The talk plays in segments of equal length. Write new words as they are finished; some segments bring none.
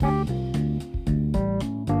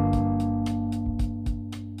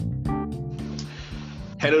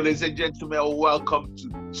Hello, ladies and gentlemen. Welcome to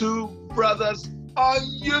Two Brothers on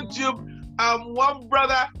YouTube. I'm one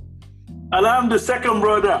brother. And I'm the second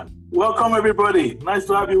brother. Welcome, everybody. Nice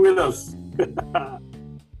to have you with us.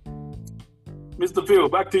 Mr. Phil,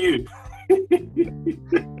 back to you. Thank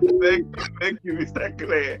you, Mr.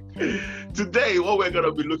 Claire. Today, what we're going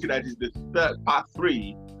to be looking at is the third part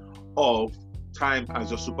 3 of Time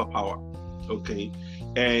as Your Superpower. Okay,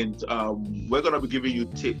 and we're going to be giving you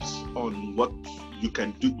tips on what you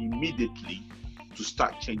can do immediately to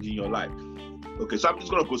start changing your life. Okay, so I'm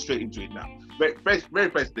just going to go straight into it now. Very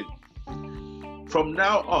first thing. From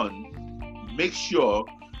now on, make sure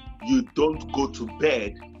you don't go to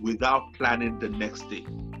bed without planning the next day.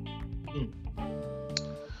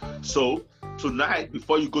 So tonight,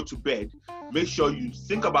 before you go to bed, make sure you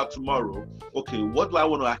think about tomorrow. Okay, what do I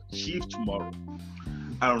want to achieve tomorrow?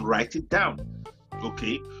 And write it down.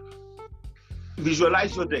 Okay,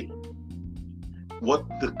 visualize your day. What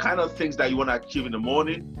the kind of things that you want to achieve in the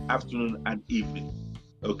morning, afternoon, and evening.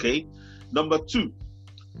 Okay. Number 2,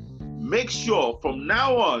 make sure from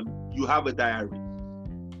now on you have a diary.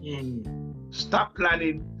 Start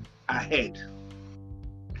planning ahead.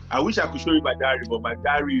 I wish I could show you my diary, but my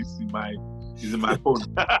diary is in my phone.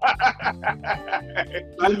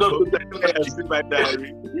 I'm not it's in my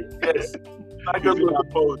diary. Yes, it's in my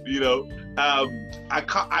phone. You know,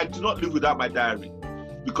 I do not live without my diary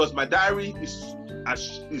because my diary is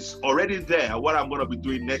already there. What I'm going to be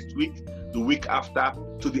doing next week, the week after,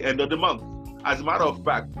 to the end of the month. As a matter of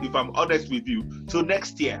fact, if I'm honest with you, till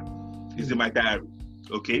next year is in my diary.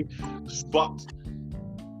 Okay, but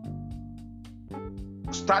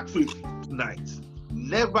start with tonight.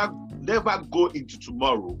 Never go into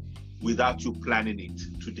tomorrow without you planning it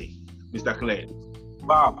today, Mr. Claire.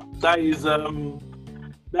 Wow, that is a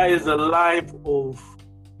life of,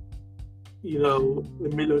 a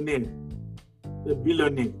millionaire, a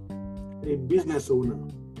billionaire, a business owner,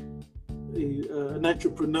 an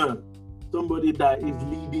entrepreneur, somebody that is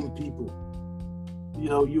leading people.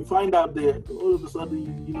 You find out that all of a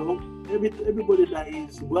sudden, everybody that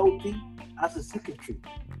is wealthy has a secretary.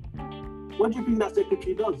 What do you think that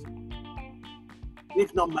secretary does?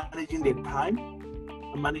 If not managing their time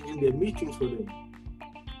and managing their meetings for them,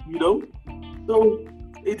 So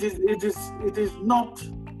it is not.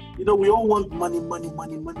 We all want money. Give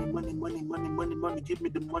me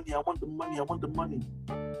the money. I want the money.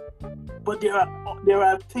 But there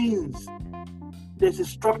are things. There's a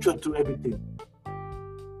structure to everything.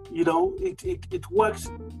 It works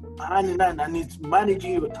hand in hand, and it's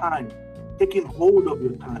managing your time, taking hold of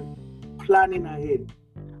your time, planning ahead,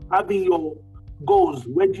 having your goals.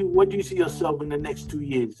 Where do you see yourself in the next 2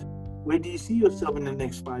 years? Where do you see yourself in the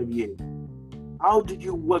next 5 years? How did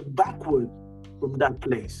you work backward from that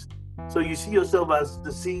place? So you see yourself as the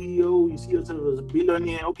CEO, you see yourself as a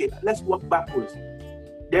billionaire. Okay, let's work backwards.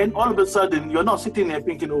 Then all of a sudden, you're not sitting there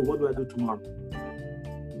thinking, what do I do tomorrow?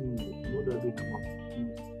 What do I do tomorrow?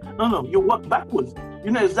 No, you work backwards. You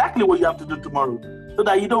know exactly what you have to do tomorrow so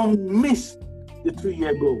that you don't miss the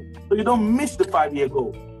 3-year goal, so you don't miss the 5-year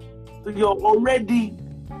goal. So you're already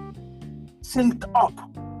synced up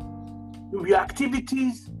with your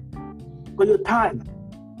activities, for your time.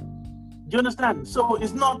 Do you understand? So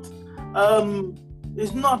it's not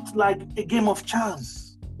like a game of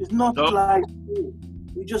chance. It's not like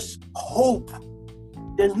we just hope.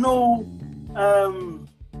 There's no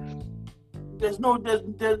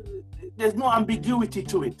ambiguity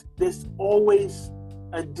to it. There's always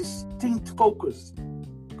a distinct focus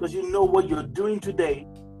because you know what you're doing today.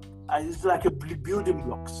 It's like a building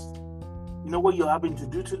blocks. You know what you're having to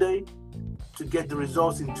do today to get the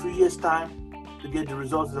results in 3 years' time, to get the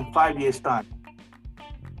results in 5 years' time.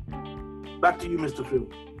 Back to you, Mr. Phil.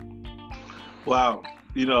 Wow,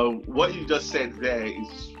 what you just said there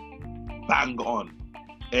is bang on.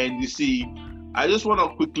 And you see, I just want to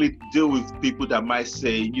quickly deal with people that might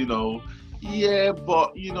say, yeah,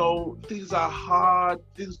 but, things are hard,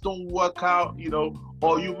 things don't work out,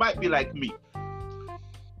 or you might be like me.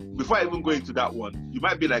 Before I even go into that one, you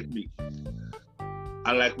might be like me.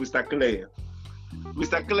 And like Mr. Claire.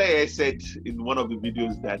 Mr. Claire said in one of the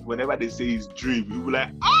videos that whenever they say his dream, he will be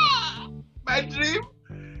like, my dream?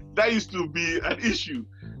 That used to be an issue.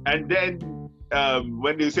 And then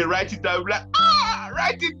when they say write it down, he'll be like,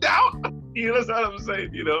 write it down. You know what I'm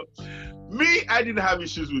saying? Me, I didn't have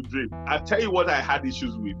issues with dream. I'll tell you what I had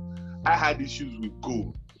issues with. I had issues with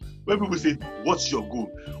goal. When people say, what's your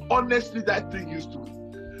goal? Honestly, that thing used to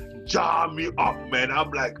jar me up, man.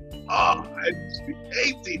 I'm like, I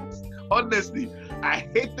hate it. Honestly, I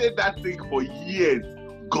hated that thing for years.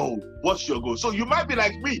 Goal. What's your goal? So you might be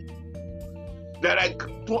like me. They're like,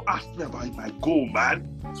 don't ask me about my goal, man.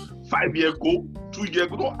 5-year goal, 2-year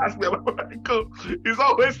goal. Don't ask me about my goal. It's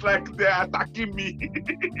always like they're attacking me.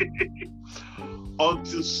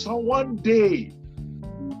 Until one day,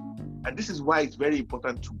 and this is why it's very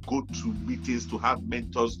important to go to meetings, to have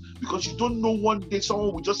mentors, because you don't know, one day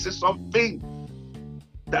someone will just say something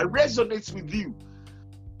that resonates with you.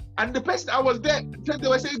 And the person I was there, they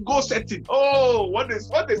were saying goal setting. Oh, when they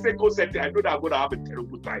say goal setting, I know that I'm going to have a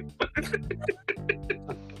terrible time.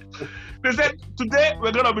 They said, today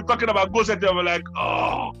we're going to be talking about goal setting. I'm like,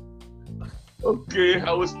 oh, okay,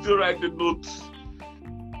 I will still write the notes.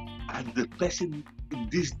 And the person in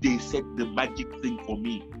this day said the magic thing for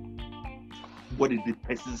me. What did the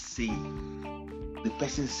person say? The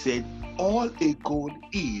person said, all a goal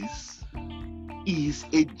is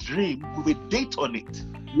a dream with a date on it.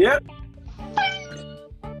 Yep.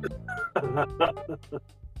 I'm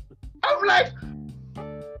like,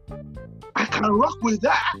 I can rock with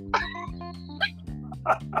that.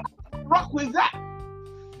 Rock with that.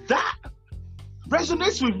 That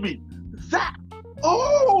resonates with me. That,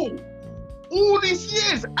 all these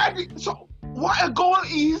years. So what a goal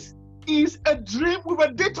is a dream with a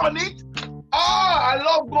date on it. Oh, I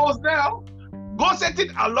love goals now. Goal setting,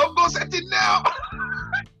 I love goal setting now.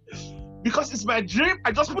 Because it's my dream,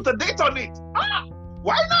 I just put a date on it.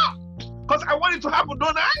 Why not? Because I want it to happen,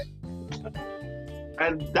 don't I?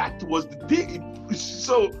 And that was the thing.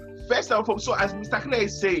 So, first and foremost, so as Mr. Clay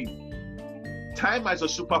is saying, time as a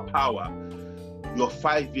superpower, your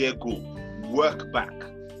 5-year goal, work back.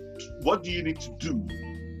 What do you need to do?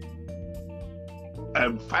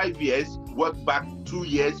 5 years, work back 2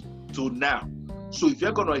 years to now. So if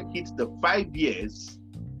you're going to hit the 5 years,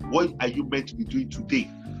 what are you meant to be doing today?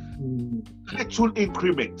 Little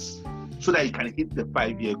increments so that you can hit the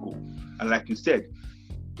 5-year goal. And like you said,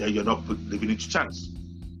 then you're not leaving it to chance.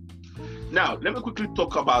 Now, let me quickly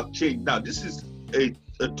talk about change. Now, this is a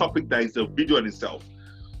topic that is a video in itself,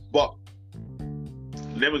 but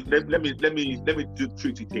let me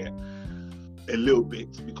treat it here a little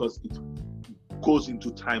bit because it goes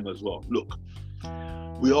into time as well. Look,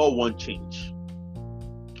 we all want change.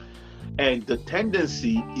 And the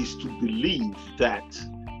tendency is to believe that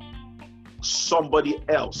somebody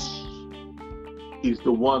else is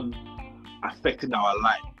the one affecting our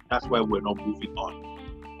life. That's why we're not moving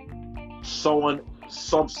on. Some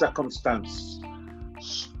circumstance,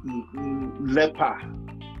 NEPA,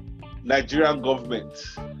 Nigerian government,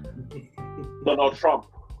 Donald Trump,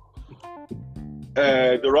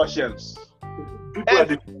 the Russians,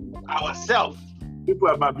 ourselves. People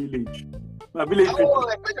at my village. My village. Oh,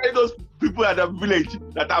 especially those people at the village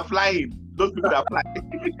that are flying. Those people that are flying.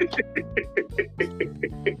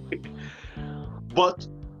 But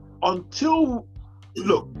until,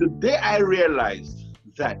 look, the day I realized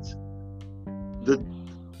that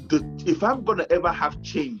if I'm gonna ever have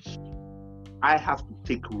change, I have to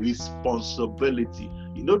take responsibility.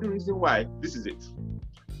 You know the reason why? This is it.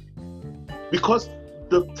 Because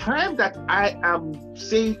the time that I am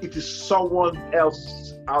saying it is someone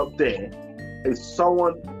else out there, is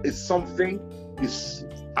something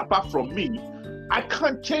apart from me, I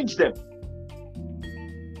can't change them.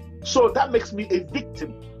 So that makes me a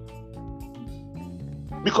victim.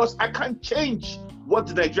 Because I can't change what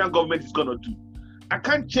the Nigerian government is gonna do. I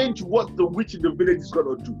can't change what the witch in the village is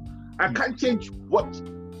gonna do. I can't change what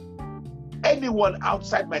anyone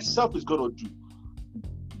outside myself is gonna do.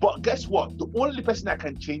 But guess what? The only person I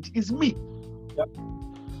can change is me. Yep.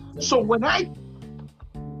 So when I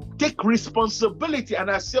take responsibility and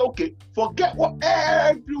I say, okay, forget what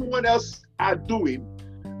everyone else are doing,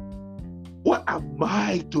 what am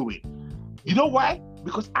I doing? You know why?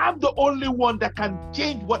 Because I'm the only one that can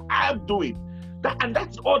change what I'm doing. And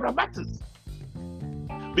that's all that matters.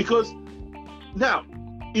 Because now,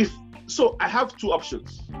 I have two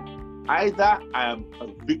options. Either I am a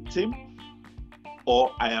victim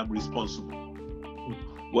or I am responsible.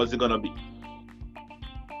 What's it gonna be?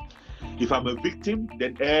 If I'm a victim,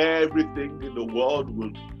 then everything in the world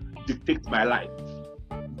will dictate my life.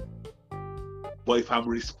 But if I'm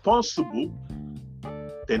responsible,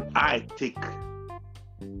 then I take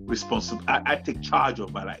charge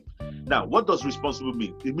of my life. Now, what does responsible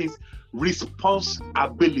mean? It means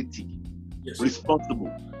responsibility. Yes.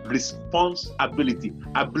 Responsible. Responsibility.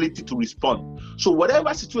 Ability to respond. So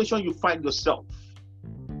whatever situation you find yourself,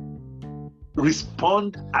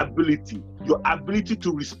 ability. Your ability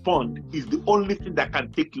to respond is the only thing that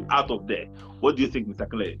can take you out of there. What do you think, Mr.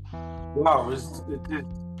 Clay? Wow, it is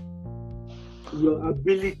your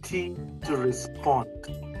ability to respond,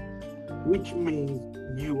 which means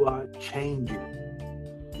you are changing.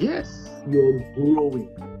 Yes. You're growing.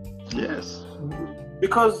 Yes.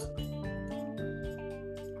 Because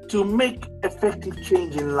to make effective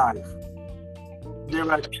change in life, there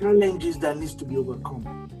are challenges that needs to be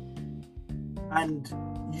overcome. And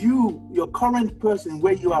your current person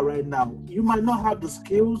where you are right now, you might not have the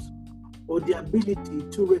skills or the ability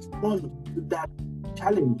to respond to that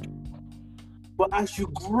challenge. But as you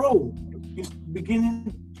grow, you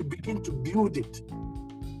begin to build it.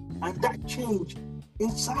 And that change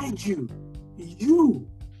inside you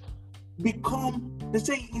become, they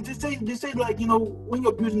say like, when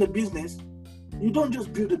you're building a business, you don't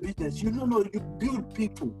just build a business, you build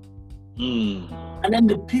people. And then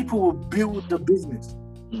the people will build the business.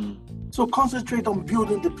 So concentrate on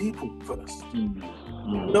building the people first.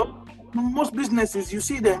 Most businesses, you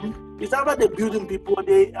see them, it's either they're building people or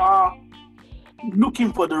they are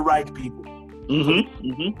looking for the right people.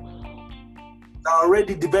 That are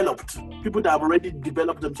already developed. People that have already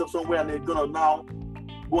developed themselves somewhere, and they're gonna now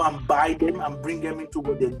go and buy them and bring them into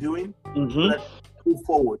what they're doing so that they move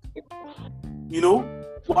forward.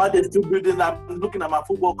 While they're still building, I'm looking at my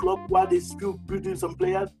football club, while they're still building some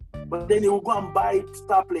players, but then he will go and buy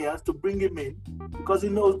star players to bring him in because he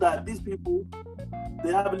knows that these people,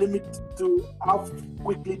 they have a limit to how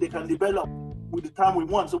quickly they can develop with the time we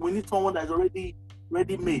want. So we need someone that's already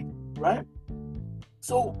ready-made, right?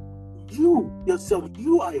 So you yourself,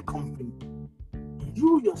 you are a company.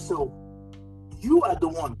 You yourself, you are the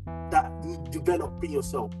one that developing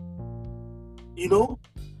yourself,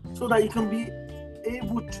 so that you can be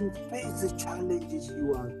able to face the challenges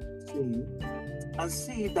you are seeing and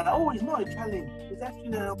see that, it's not a challenge, it's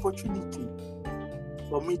actually an opportunity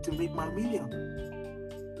for me to make my million.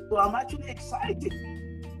 So I'm actually excited.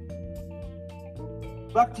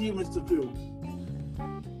 Back to you, Mr. Phil.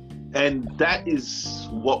 And that is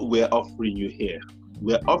what we're offering you here.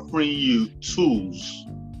 We're offering you tools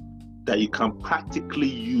that you can practically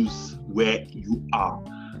use where you are.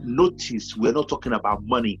 Notice, we're not talking about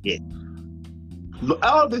money here.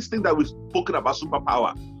 All these things that we've spoken about,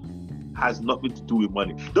 superpower, has nothing to do with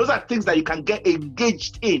money. Those are things that you can get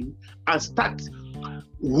engaged in and start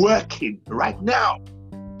working right now.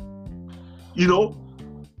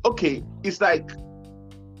 Okay, it's like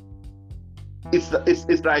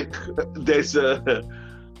there's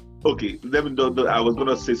okay, let me know. I was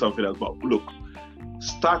gonna say something else, but look,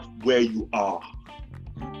 start where you are.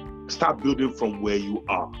 Start building from where you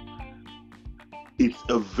are. It's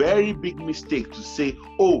a very big mistake to say,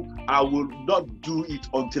 I will not do it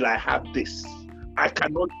until I have this. I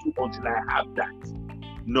cannot do it until I have that.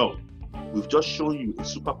 No, we've just shown you a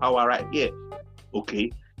superpower right here.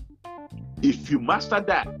 Okay, if you master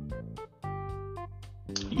that,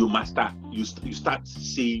 you start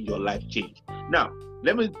seeing your life change. Now,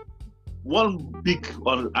 one big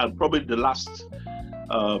and probably the last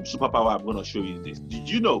superpower I'm going to show you is this. Did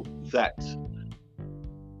you know that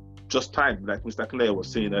just time, like Mr. Claire was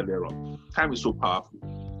saying earlier on, time is so powerful?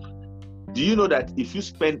 Do you know that if you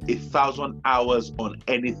spend 1,000 hours on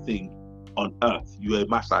anything on earth, you will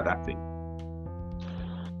master that thing?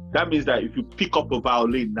 That means that if you pick up a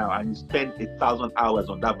violin now and you spend 1,000 hours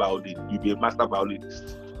on that violin, you'll be a master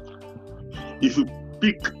violinist. If you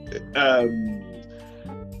pick a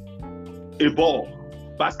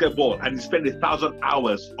basketball, and you spend 1,000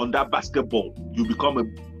 hours on that basketball, you become a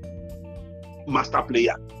master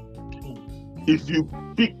player. If you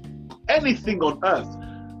pick anything on earth,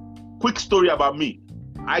 quick story about me,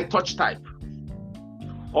 I touch type.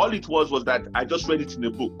 All it was that I just read it in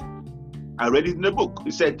a book.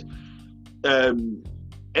 It said,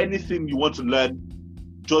 anything you want to learn,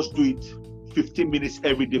 just do it 15 minutes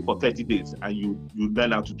every day for 30 days and you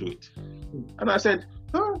learn how to do it. And I said,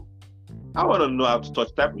 I want to know how to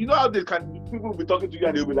touch type. You know how people will be talking to you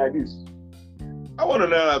and they'll be like this. I want to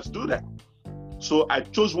learn how to do that. So I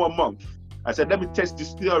chose 1 month. I said, let me test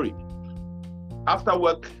this theory. After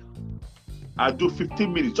work, I'll do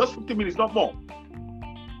 15 minutes, just 15 minutes, not more.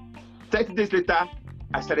 30 days later,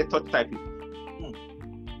 I started touch typing.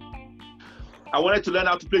 I wanted to learn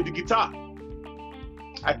how to play the guitar.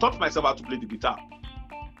 I taught myself how to play the guitar.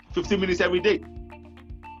 15 minutes every day.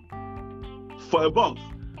 For a month.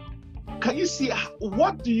 Can you see,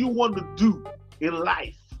 what do you want to do in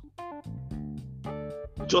life?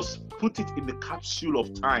 Just put it in the capsule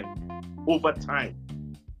of time. Over time,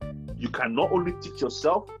 you can not only teach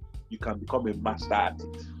yourself, you can become a master at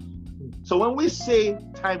it. So when we say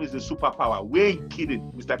time is a superpower, we ain't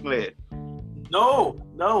kidding, Mr. Claire. No.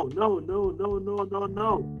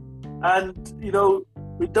 And,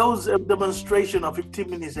 with those demonstration of 15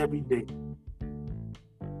 minutes every day,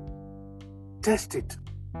 test it.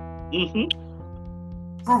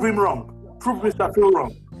 Prove him wrong. Prove Mr. Phil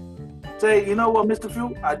wrong. Say, you know what, Mr.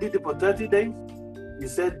 Phil? I did it for 30 days. You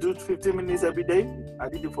said do 15 minutes every day. I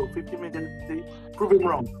did it for 15 minutes every day. Prove him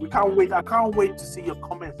wrong. We can't wait. I can't wait to see your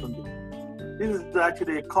comments on this. This is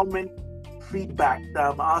actually a comment feedback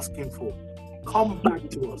that I'm asking for. Come back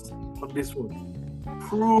to us on this one.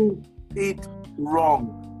 Prove it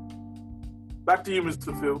wrong. Back to you,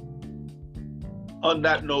 Mr. Phil. On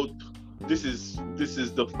that note, this is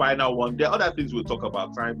the final one. There are other things we'll talk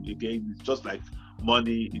about. Time again, it's just like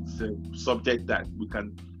money. It's a subject that we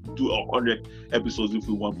can do 100 episodes if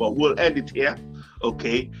we want, but we'll end it here.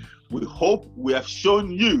 Okay. We hope we have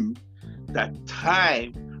shown you that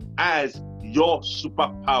time as your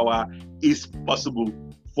superpower is possible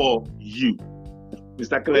for you.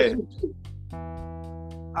 Mr. Claire.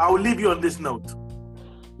 I'll leave you on this note.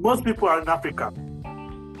 Most people are in Africa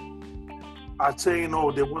are saying,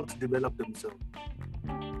 oh, they want to develop themselves.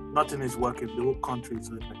 Nothing is working. The whole country is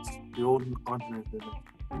next. The whole continent is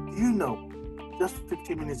next. You know, just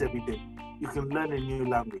 15 minutes every day, you can learn a new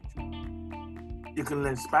language. You can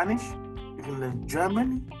learn Spanish. You can learn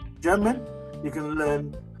German. You can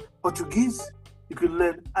learn Portuguese. You can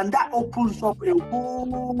learn, and that opens up a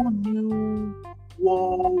whole new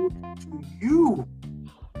world to you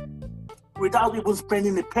without even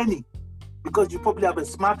spending a penny, because you probably have a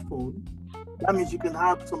smartphone. That means you can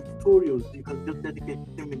have some tutorials. You can just dedicate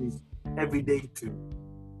 15 minutes every day to.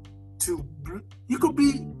 You could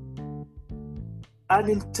be an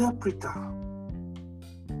interpreter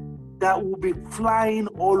that will be flying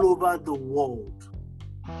all over the world.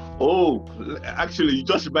 Oh, actually, you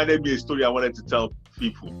just reminded me a story I wanted to tell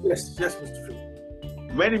people. Yes, Mr.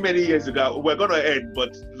 Phil. Many years ago, we're going to end,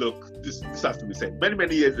 but look, this has to be said.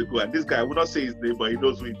 Many years ago, and this guy, I will not say his name, but he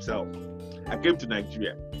knows who himself. I came to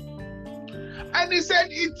Nigeria. And he said,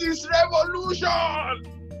 it is revolution.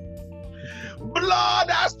 Blood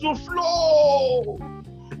has to flow.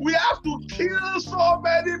 We have to kill so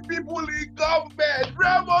many people in government.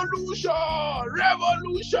 Revolution.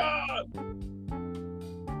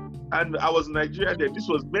 And I was in Nigeria then. This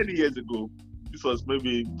was many years ago. This was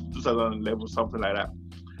maybe 2011, something like that.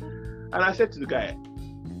 And I said to the guy,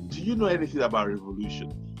 do you know anything about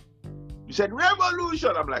revolution? He said,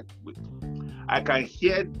 revolution. I'm like, wait. I can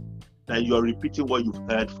hear that you're repeating what you've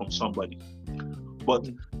heard from somebody. But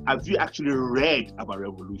have you actually read about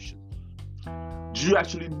revolution? Do you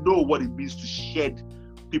actually know what it means to shed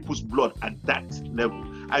people's blood at that level?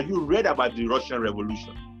 Have you read about the Russian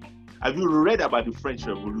Revolution? Have you read about the French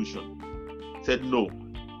Revolution? He said, no.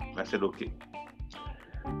 I said, okay.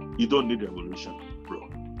 You don't need revolution, bro.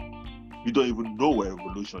 You don't even know where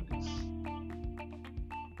revolution is.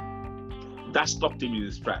 That stopped him in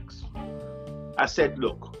his tracks. I said,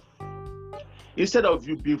 look, instead of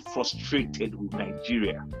you being frustrated with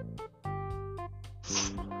Nigeria,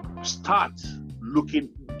 start looking,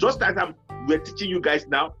 just as we're teaching you guys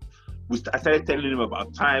now. I started telling him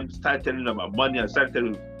about time, started telling him about money, I started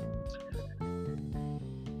telling him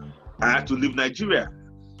I had to leave Nigeria.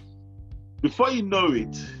 Before you know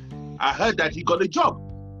it, I heard that he got a job.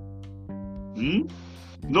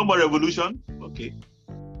 No more revolution. Okay.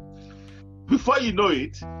 Before you know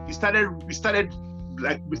it, we started,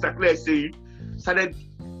 like Mr. Claire saying, started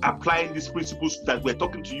applying these principles that we're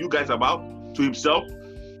talking to you guys about to himself.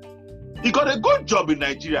 He got a good job in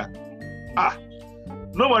Nigeria.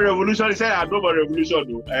 No more revolution. He said, no more revolution.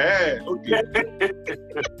 No. Okay.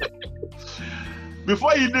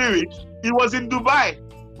 Before you knew it, he was in Dubai.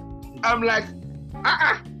 I'm like,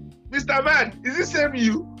 Mr. Man, is this same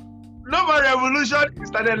you? No more revolution. He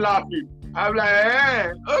started laughing. I'm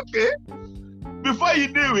like, okay. Before you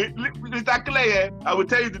knew it, Mr. Clay, I will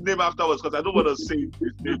tell you the name afterwards because I don't want to say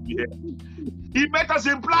his name here. He met us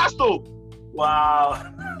in Plasto. Wow.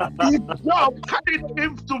 His job carried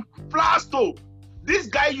him to Plasto. This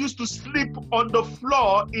guy used to sleep on the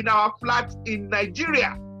floor in our flat in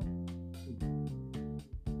Nigeria.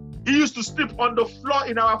 He used to sleep on the floor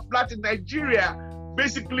in our flat in Nigeria.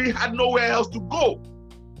 Basically had nowhere else to go.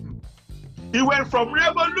 He went from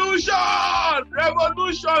revolution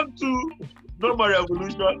to no more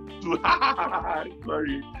revolution to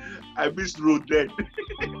sorry, I missed road then.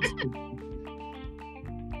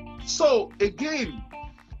 So again,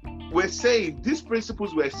 we're saying these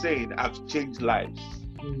principles we're saying have changed lives,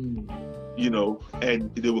 you know,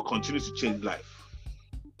 and they will continue to change life.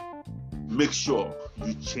 Make sure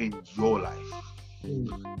you change your life.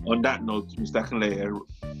 On that note, Mr. Clay,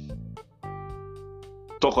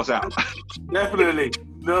 talk us out. Definitely.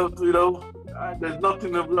 No, you know, there's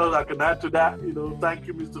nothing else I can add to that. You know, thank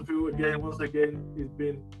you, Mr. Phil, again. Once again, it's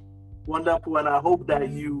been wonderful, and I hope that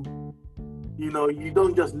you know, you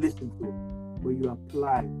don't just listen to it, but you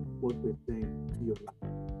apply what we're saying to your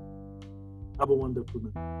life. Have a wonderful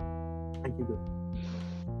night. Thank you,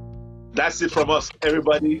 guys. That's it from us,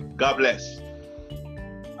 everybody. God bless.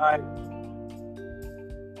 Bye.